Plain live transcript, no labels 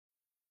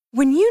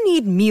When you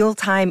need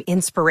mealtime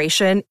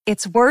inspiration,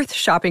 it's worth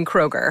shopping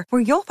Kroger,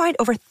 where you'll find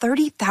over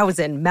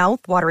 30,000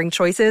 mouth-watering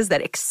choices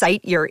that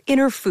excite your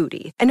inner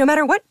foodie. And no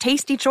matter what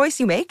tasty choice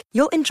you make,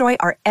 you'll enjoy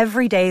our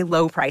everyday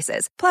low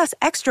prices, plus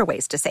extra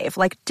ways to save,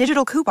 like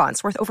digital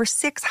coupons worth over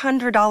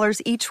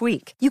 $600 each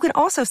week. You can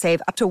also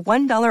save up to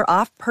 $1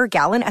 off per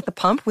gallon at the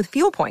pump with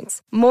fuel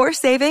points. More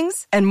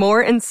savings and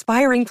more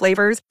inspiring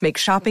flavors make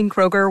shopping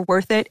Kroger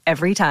worth it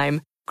every time.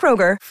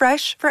 Kroger,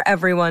 fresh for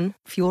everyone.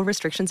 Fuel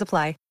restrictions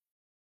apply.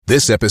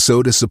 This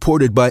episode is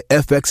supported by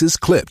FX's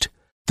Clipped,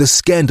 the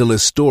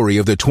scandalous story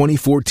of the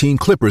 2014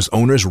 Clippers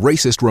owner's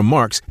racist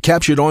remarks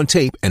captured on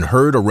tape and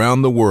heard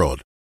around the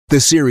world. The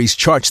series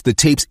charts the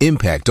tape's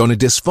impact on a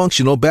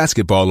dysfunctional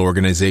basketball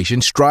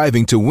organization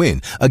striving to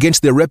win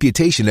against their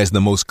reputation as the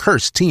most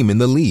cursed team in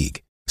the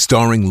league.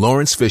 Starring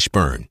Lawrence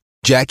Fishburne,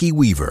 Jackie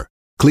Weaver,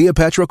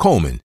 Cleopatra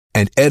Coleman,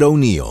 and Ed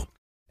O'Neill.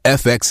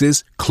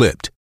 FX's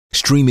Clipped,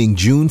 streaming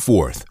June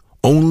 4th,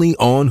 only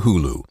on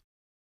Hulu.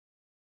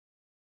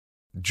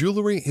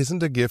 Jewelry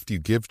isn't a gift you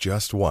give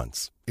just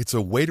once. It's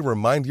a way to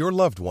remind your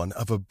loved one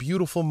of a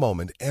beautiful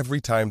moment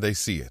every time they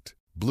see it.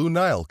 Blue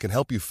Nile can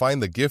help you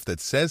find the gift that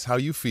says how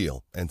you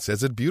feel and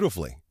says it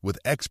beautifully, with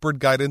expert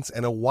guidance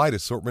and a wide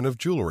assortment of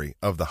jewelry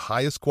of the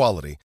highest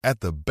quality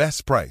at the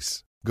best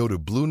price. Go to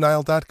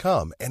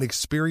BlueNile.com and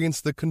experience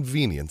the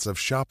convenience of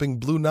shopping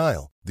Blue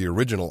Nile, the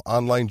original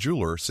online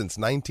jeweler since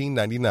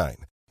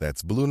 1999.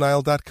 That's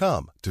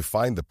BlueNile.com to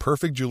find the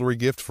perfect jewelry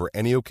gift for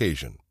any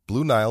occasion.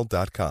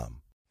 BlueNile.com.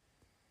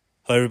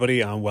 Hello everybody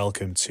and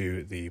welcome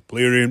to the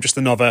Blue Room. Just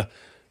another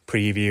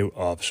preview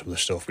of some of the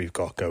stuff we've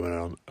got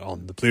going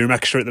on the Blue Room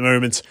Extra at the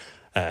moment.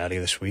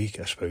 Earlier this week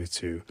I spoke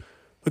to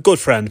a good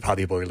friend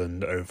Paddy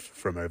Boylan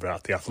from over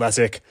at The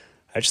Athletic,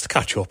 just to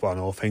catch up on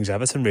all things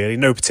Everton really.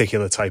 No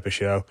particular type of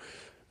show,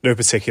 no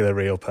particular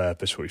real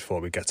purpose, but we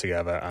thought we'd get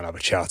together and have a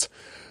chat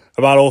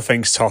about all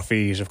things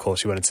Toffees. Of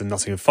course we went into the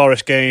Nottingham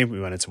Forest game,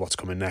 we went into what's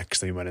coming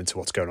next, and we went into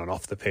what's going on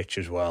off the pitch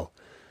as well,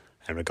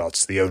 in regards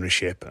to the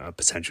ownership and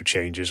potential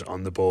changes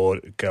on the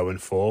board going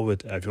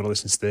forward. If you want to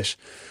listen to this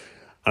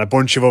and a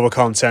bunch of other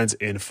content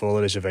in full,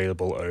 it is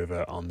available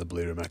over on the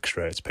Blue Room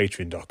Extra. It's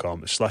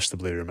patreon.com/the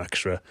Blue Room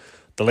Extra.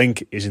 The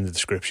link is in the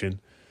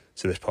description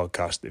to this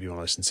podcast if you want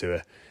to listen to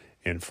it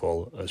in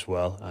full as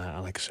well.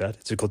 And like I said,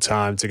 it's a good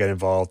time to get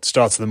involved.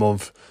 Start of the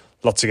month,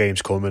 lots of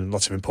games coming,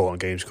 lots of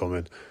important games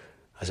coming,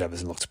 as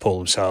Everton look to pull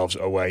themselves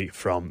away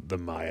from the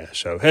mire.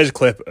 So here's a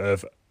clip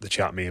of the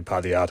chat me and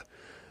Paddy had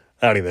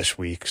earlier this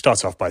week.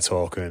 Starts off by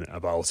talking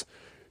about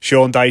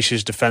Sean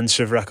Dyche's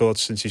defensive record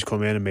since he's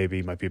come in, and maybe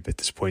he might be a bit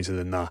disappointed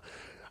in that,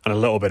 and a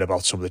little bit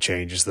about some of the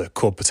changes that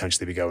could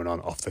potentially be going on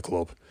off the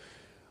club,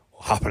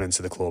 or happening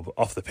to the club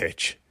off the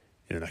pitch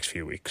in the next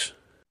few weeks.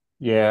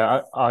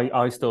 Yeah,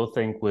 I still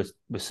think we're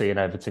seeing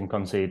Everton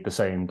concede the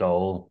same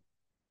goal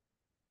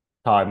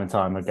time and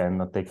time again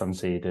that they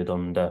conceded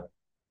under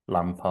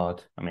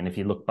Lampard. I mean, if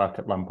you look back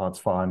at Lampard's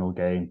final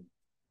game,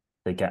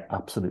 they get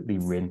absolutely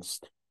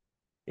rinsed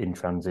in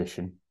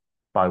transition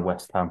by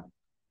West Ham,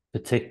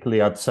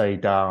 particularly I'd say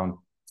down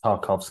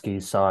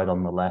Tarkovsky's side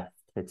on the left.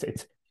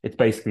 It's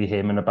basically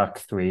him and a back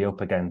three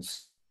up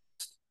against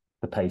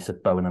the pace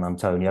of Bowen and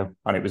Antonio,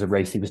 and it was a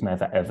race he was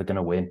never ever going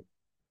to win.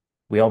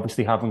 We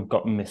obviously haven't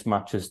got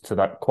mismatches to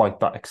that quite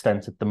that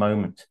extent at the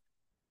moment,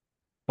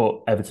 but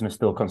Everton are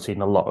still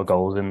conceding a lot of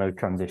goals in those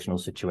transitional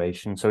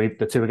situations. So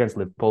the two against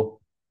Liverpool,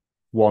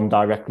 one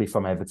directly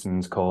from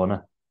Everton's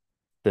corner.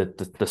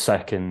 The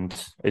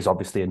second is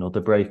obviously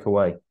another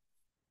breakaway.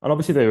 And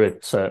obviously there are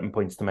certain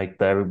points to make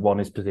there. One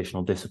is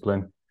positional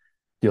discipline.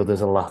 The other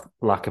is a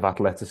lack of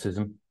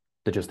athleticism.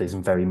 There just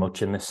isn't very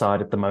much in this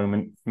side at the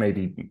moment.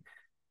 Maybe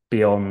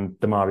beyond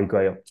Damari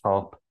Gray up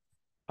top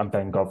and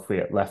Ben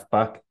Godfrey at left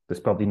back, there's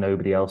probably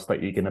nobody else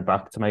that you're going to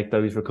back to make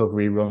those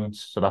recovery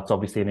runs. So that's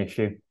obviously an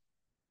issue.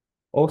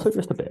 Also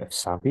just a bit of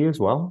savvy as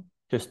well.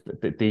 Just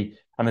and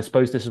I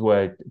suppose this is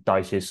where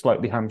Dyche is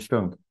slightly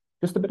hamstrung.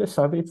 Just a bit of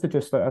savvy to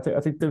just... I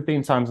think there have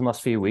been times in the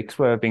last few weeks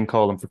where I've been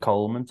calling for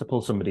Coleman to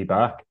pull somebody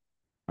back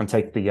and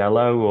take the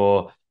yellow,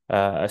 or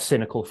a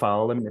cynical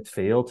foul in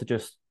midfield to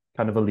just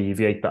kind of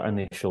alleviate that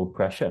initial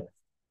pressure.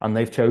 And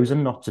they've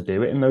chosen not to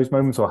do it in those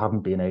moments, or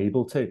haven't been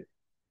able to.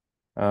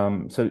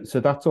 So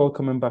that's all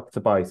coming back to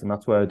bite, and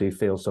that's where I do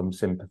feel some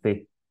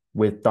sympathy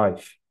with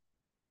Dyche.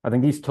 I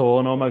think he's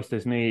torn almost,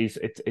 isn't he?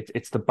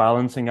 It's the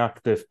balancing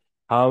act of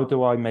how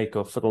do I make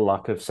up for the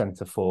lack of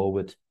centre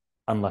forward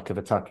and lack of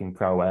attacking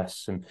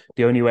prowess, and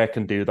the only way I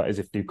can do that is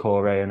if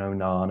Doucouré and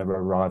Onana are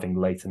arriving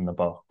late in the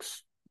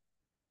box.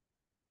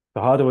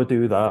 So how do I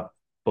do that,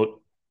 but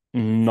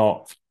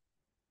not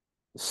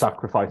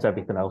sacrifice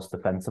everything else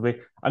defensively?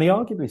 And he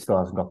arguably still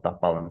hasn't got that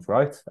balance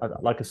right.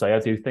 Like I say, I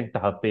do think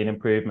there have been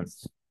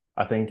improvements.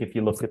 I think if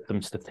you look at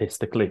them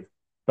statistically,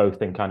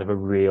 both in kind of a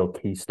real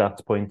key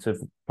stats point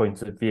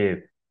of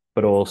view,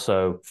 but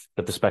also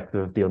the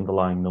perspective of the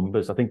underlying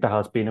numbers, I think there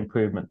has been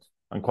improvement,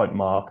 and quite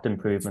marked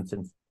improvements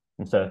in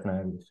certain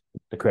areas.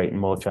 They're creating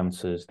more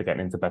chances, they're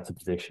getting into better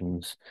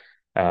positions,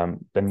 they're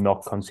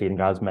not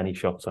conceding as many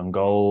shots on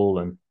goal,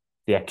 and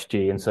the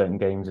XG in certain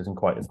games isn't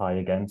quite as high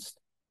against.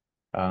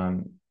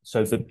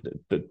 So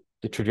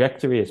the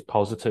trajectory is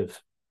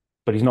positive,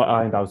 but he's not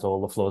ironed out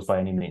all the flaws by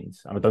any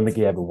means. And I don't think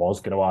he ever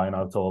was going to iron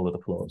out all of the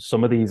flaws.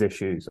 Some of these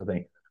issues, I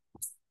think,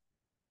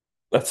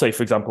 let's say,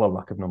 for example, a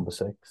lack of number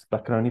six,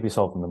 that can only be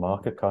solved in the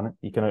market, can't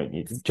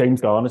it?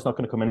 James Garner's not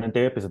going to come in and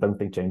do it because I don't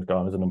think James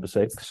Garner's a number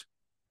six.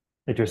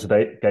 Idris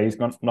Gay's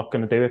not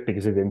going to do it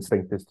because his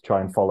instinct is to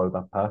try and follow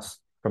that pass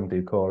from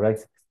Doucouré.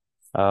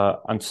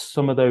 And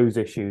some of those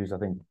issues, I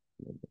think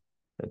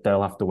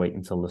they'll have to wait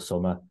until the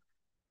summer.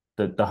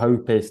 The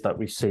hope is that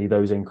we see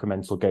those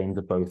incremental gains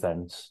at both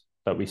ends,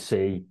 that we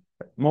see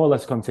more or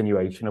less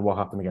continuation of what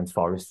happened against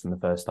Forest in the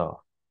first half,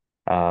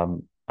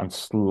 and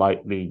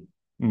slightly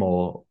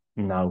more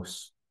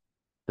nous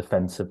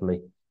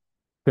defensively.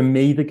 For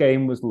me, the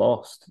game was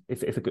lost.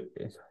 If the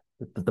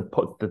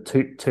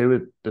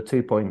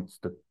 2 points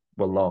that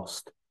were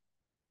lost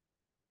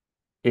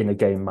in a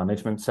game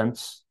management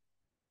sense,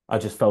 I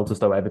just felt as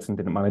though Everton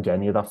didn't manage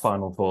any of that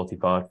final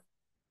 45.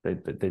 They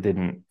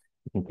didn't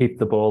keep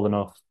the ball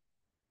enough.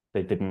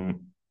 They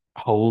didn't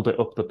hold it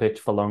up the pitch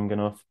for long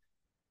enough.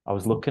 I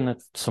was looking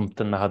at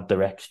something that had their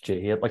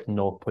XG at like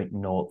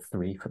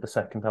 0.03 for the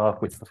second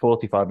half, which for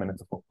 45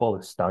 minutes of football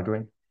is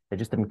staggering. They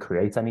just didn't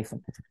create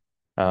anything.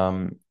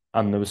 And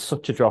there was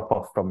such a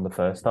drop-off from the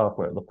first half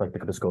where it looked like they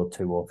could have scored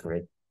 2 or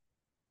 3.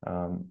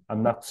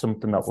 And that's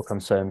something that will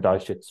concern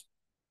Dyche.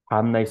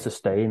 Can they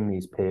sustain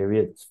these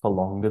periods for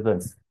longer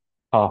than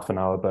half an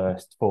hour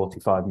burst,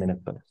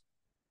 45-minute burst?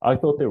 I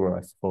thought they were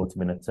right for 40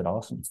 minutes at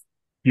Arsenal.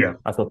 Yeah.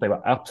 I thought they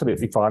were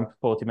absolutely fine for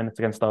 40 minutes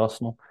against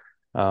Arsenal.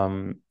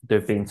 There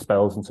have been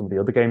spells in some of the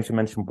other games you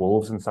mentioned,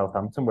 Wolves and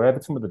Southampton, where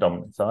Everton were the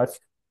dominant side.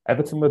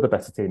 Everton were the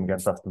better team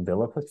against Aston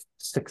Villa for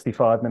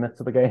 65 minutes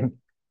of the game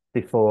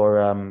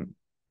before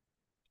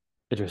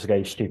Idris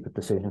Gay's stupid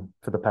decision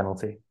for the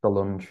penalty, the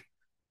lunge.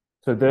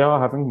 So they are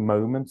having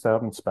moments, they're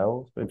having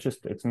spells, but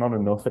it's not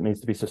enough. It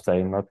needs to be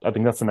sustained. I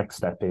think that's the next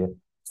step here.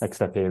 Next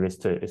step here is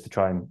to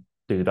try and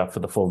do that for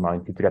the full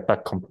 90 to get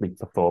that complete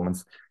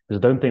performance. Because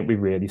I don't think we've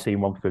really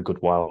seen one for a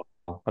good while.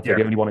 I think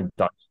the only one in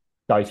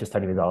Dyche's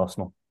tenure is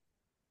Arsenal.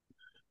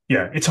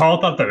 Yeah, it's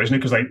hard that though, isn't it?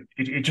 Because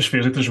it just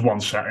feels like there's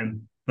one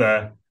setting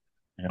there.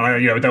 Yeah.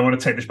 I don't want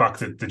to take this back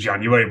to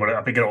January, but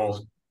I think it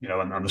all,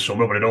 and the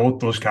summer, but it all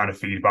does kind of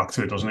feed back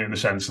to it, doesn't it? In the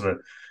sense that,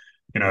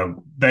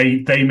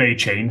 they made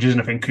changes,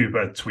 and I think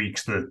Cooper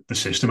tweaks the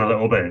system a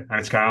little bit, and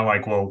it's kind of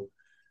like, well,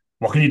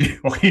 what can you do?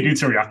 What can you do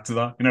to react to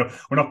that?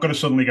 We're not going to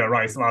suddenly go,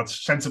 right,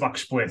 lads, centre back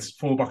splits,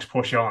 full backs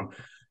push on.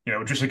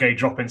 Just a gay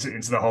drop into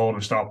the hole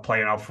and start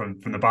playing out from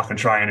the back and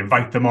try and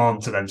invite them on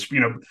to then,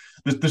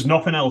 there's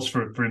nothing else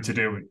for him to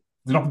do.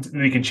 There's nothing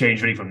that he can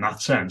change really from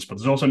that sense, but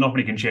there's also nothing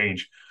he can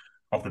change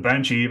off the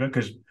bench either,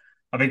 because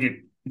I think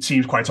it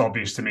seems quite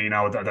obvious to me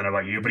now. I don't know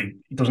about you, but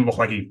he doesn't look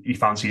like he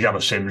fancies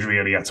Ella Sims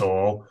really at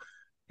all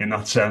in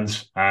that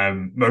sense.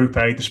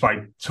 Mope,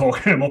 despite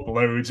talking him up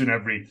loads in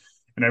every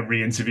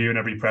interview and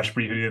every press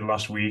briefing he did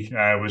last week,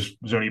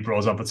 was only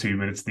brought on for 2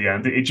 minutes at the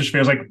end. It just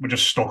feels like we're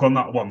just stuck on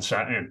that one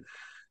setting.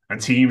 And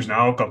teams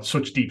now have got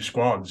such deep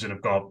squads and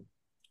have got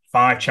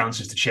 5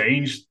 chances to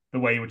change the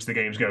way in which the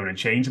game's going and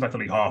change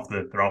effectively half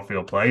their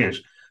outfield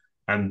players.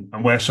 And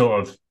we're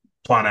sort of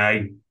plan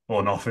A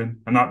or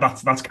nothing. And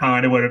that's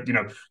kind of where,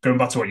 going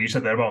back to what you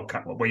said there about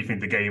where you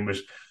think the game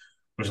was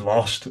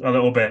lost a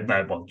little bit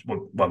there. Well,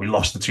 we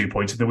lost the 2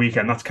 points at the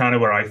weekend. That's kind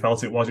of where I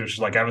felt it was. It was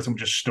just like Everton were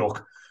just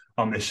stuck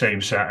on this same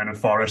set, and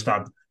Forest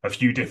had a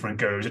few different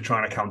goes at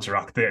trying to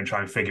counteract it and try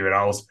and figure it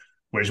out,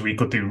 whereas we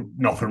could do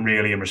nothing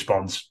really in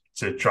response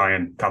to try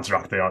and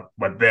counteract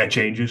their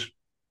changes.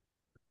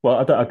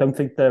 Well, I don't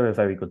think they're a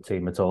very good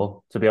team at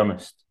all, to be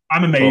honest.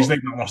 I'm amazed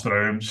they've not lost at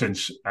home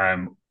since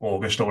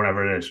August or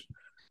whenever it is.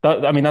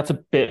 That's a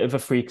bit of a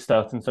freak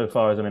starting so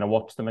far. I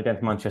watched them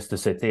against Manchester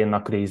City, and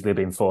that could easily have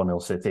been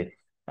 4-0 City.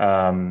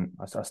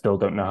 I still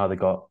don't know how they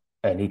got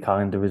any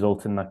kind of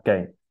result in that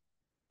game.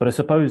 But I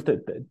suppose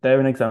that they're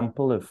an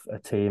example of a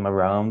team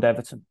around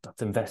Everton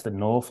that's invested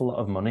an awful lot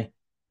of money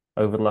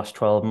over the last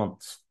 12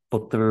 months.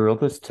 But there are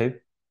others too.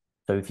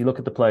 So if you look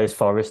at the players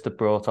Forest have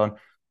brought on,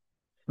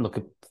 look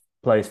at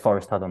players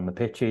Forest had on the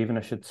pitch even,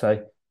 I should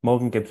say.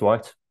 Morgan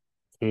Gibbs-White,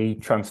 key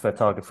transfer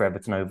target for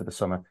Everton over the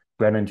summer.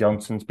 Brennan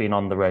Johnson's been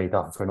on the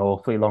radar for an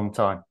awfully long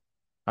time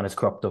and has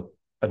cropped up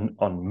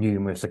on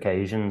numerous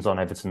occasions on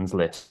Everton's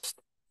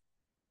list.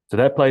 So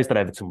they're players that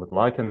Everton would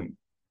like, and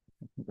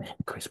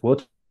Chris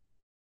Wood,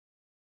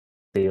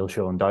 deal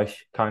Sean Dyche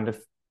kind of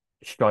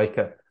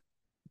striker.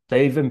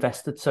 They've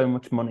invested so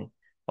much money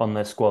on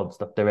their squads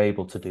that they're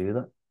able to do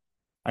that.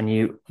 And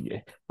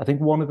I think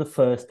one of the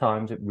first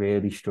times it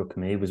really struck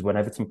me was when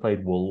Everton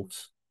played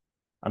Wolves.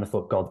 And I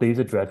thought, God, these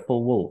are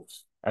dreadful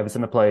Wolves.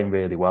 Everton are playing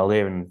really well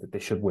here and they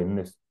should win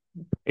this.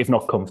 If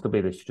not comfortably,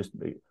 they should just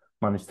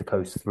manage to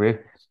coast through.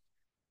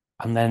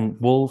 And then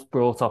Wolves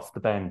brought off the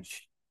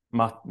bench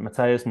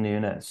Mateus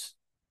Nunes,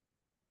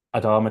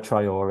 Adama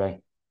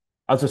Traore.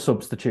 As a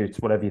substitute,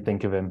 whatever you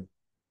think of him,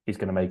 he's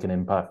going to make an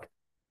impact.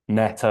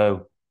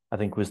 Neto, I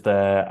think, was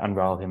there, and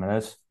Raul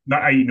Jimenez.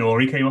 That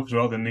Nori came off as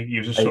well, didn't he? He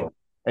was a sub.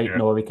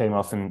 Aït-Nouri came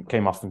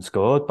off and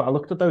scored. But I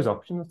looked at those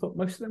options. I thought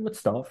most of them would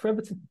start for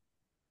Everton.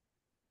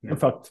 Yeah. In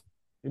fact,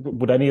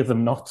 would any of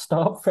them not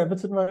start for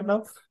Everton right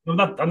now? Well,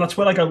 that's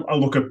where I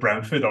look at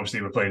Brentford.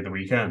 Obviously, we're playing the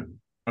weekend,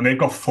 and they've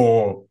got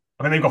four.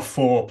 I think they've got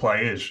four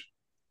players,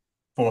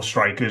 four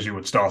strikers who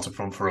would start up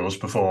front for us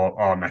before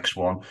our next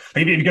one.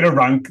 If you're going to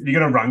rank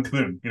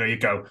them. You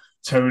go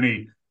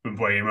Tony,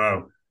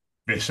 Mbeumo,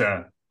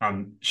 Visser,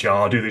 and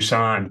Shardu, who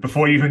signed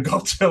before you even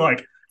got to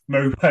like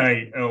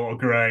Mopé or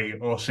Gray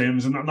or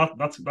Sims, and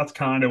that's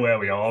kind of where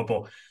we are.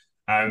 But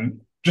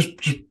just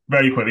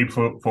very quickly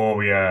before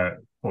we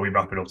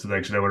wrap it up today,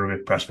 because I know we're a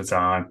bit pressed for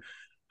time.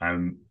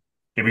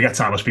 If we get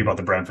time, I'll speak about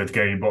the Brentford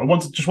game. But I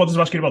wanted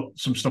to ask you about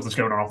some stuff that's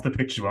going on off the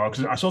pitch as well,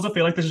 because I sort of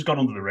feel like this has gone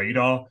under the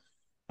radar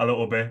a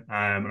little bit.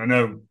 And I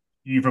know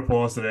you've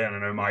reported it, and I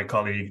know my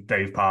colleague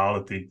Dave Powell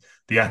at the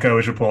Echo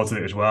has reported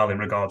it as well in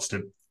regards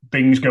to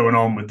things going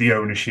on with the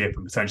ownership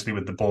and potentially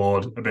with the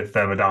board a bit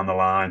further down the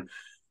line.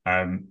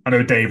 I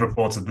know Dave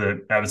reported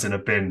that Everton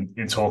have been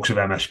in talks with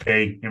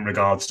MSP in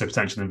regards to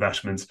potential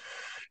investment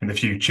in the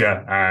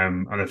future.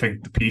 And I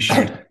think the piece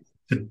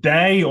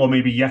today or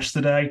maybe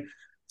yesterday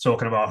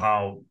talking about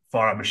how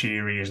Farhad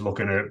Moshiri is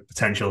looking at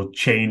potential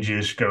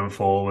changes going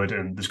forward,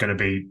 and there's going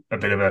to be a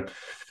bit of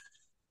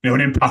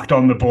an impact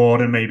on the board,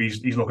 and maybe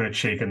he's looking at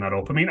shaking that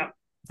up. I mean,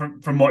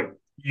 from what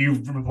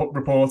you've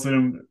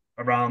reported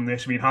around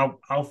this, I mean, how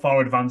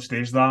far advanced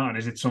is that, and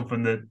is it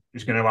something that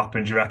is going to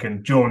happen, do you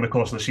reckon, during the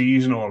course of the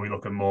season, or are we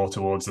looking more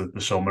towards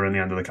the summer and the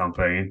end of the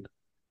campaign?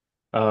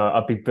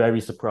 I'd be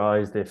very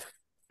surprised if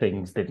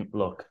things didn't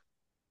look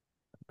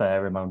a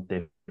fair amount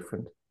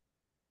different.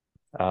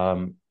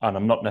 And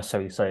I'm not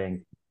necessarily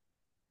saying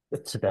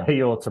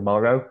today or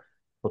tomorrow,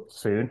 but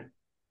soon.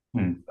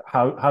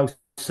 How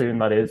soon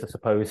that is, I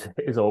suppose,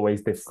 is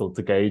always difficult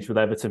to gauge with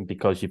Everton,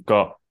 because you've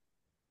got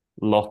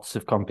lots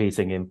of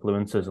competing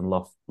influences and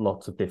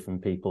lots of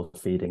different people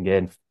feeding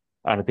in.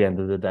 And at the end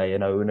of the day,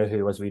 an owner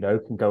who, as we know,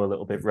 can go a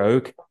little bit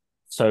rogue.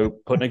 So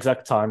putting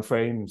exact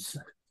timeframes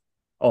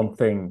on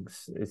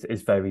things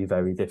is very,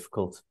 very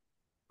difficult.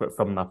 But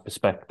from that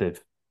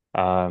perspective,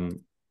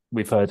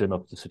 we've heard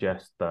enough to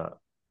suggest that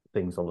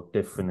things will look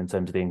different in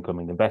terms of the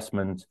incoming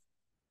investment,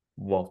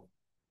 what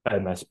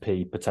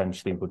MSP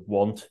potentially would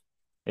want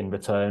in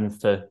return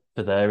for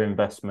their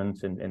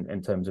investment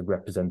in terms of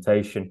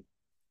representation.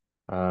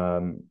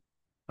 And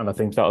I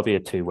think that'll be a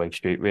two-way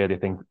street, really. I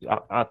think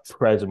at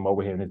present, what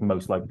we're hearing is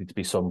most likely to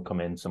be some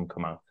come in, some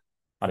come out,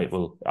 and it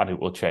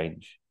will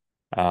change.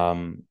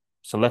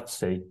 So let's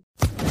see.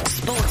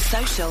 Sports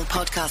Social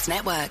Podcast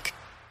Network.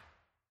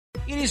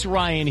 It is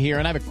Ryan here,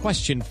 and I have a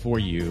question for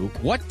you.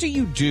 What do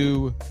you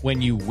do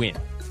when you win?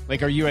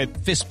 Like, are you a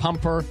fist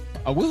pumper,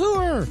 a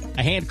woohooer,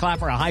 a hand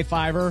clapper, a high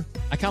fiver?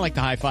 I kind of like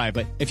the high five,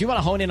 but if you want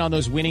to hone in on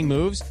those winning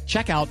moves,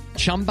 check out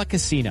Chumba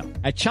Casino.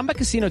 At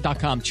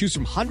ChumbaCasino.com, choose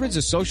from hundreds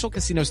of social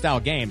casino style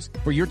games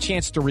for your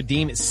chance to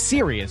redeem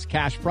serious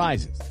cash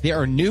prizes. There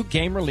are new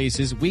game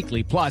releases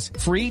weekly, plus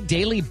free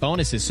daily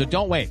bonuses. So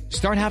don't wait.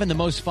 Start having the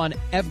most fun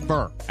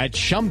ever at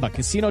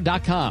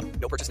ChumbaCasino.com.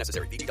 No purchase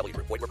necessary. VGW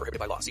Group. Void where prohibited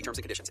by law. See terms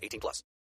and conditions. 18+.